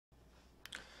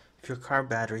If your car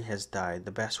battery has died,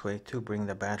 the best way to bring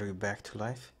the battery back to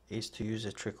life is to use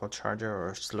a trickle charger or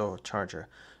a slow charger,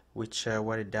 which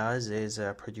what it does is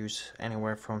produce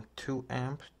anywhere from 2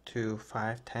 amp to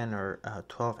 5, 10 or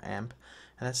 12 amp,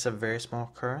 and that's a very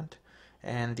small current.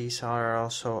 And these are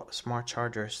also smart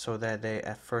chargers, so that they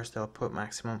at first they'll put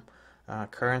maximum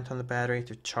current on the battery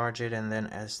to charge it, and then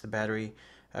as the battery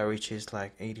reaches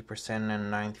like 80%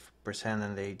 and 90%,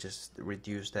 and they just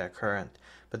reduce that current.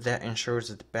 But that ensures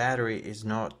that the battery is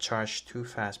not charged too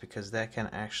fast, because that can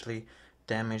actually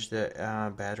damage the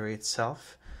battery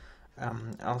itself.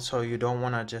 Also, you don't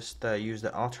want to just use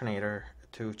the alternator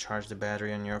to charge the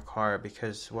battery on your car,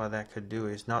 because what that could do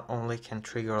is not only can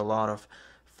trigger a lot of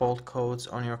fault codes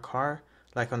on your car,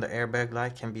 like on the airbag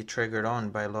light can be triggered on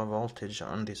by low voltage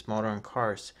on these modern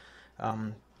cars,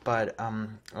 um, but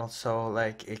also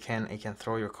like it can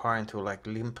throw your car into like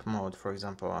limp mode, for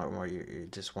example, where you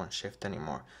just won't shift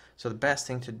anymore. So the best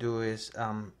thing to do is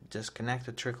just connect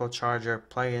the trickle charger,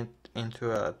 plug it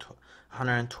into a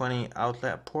 120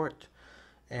 outlet port,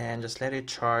 and just let it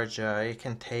charge. It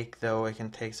can take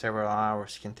several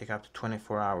hours. It can take up to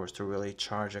 24 hours to really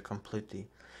charge a completely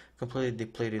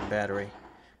depleted battery.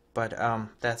 But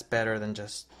that's better than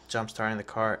just jump starting the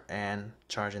car and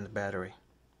charging the battery.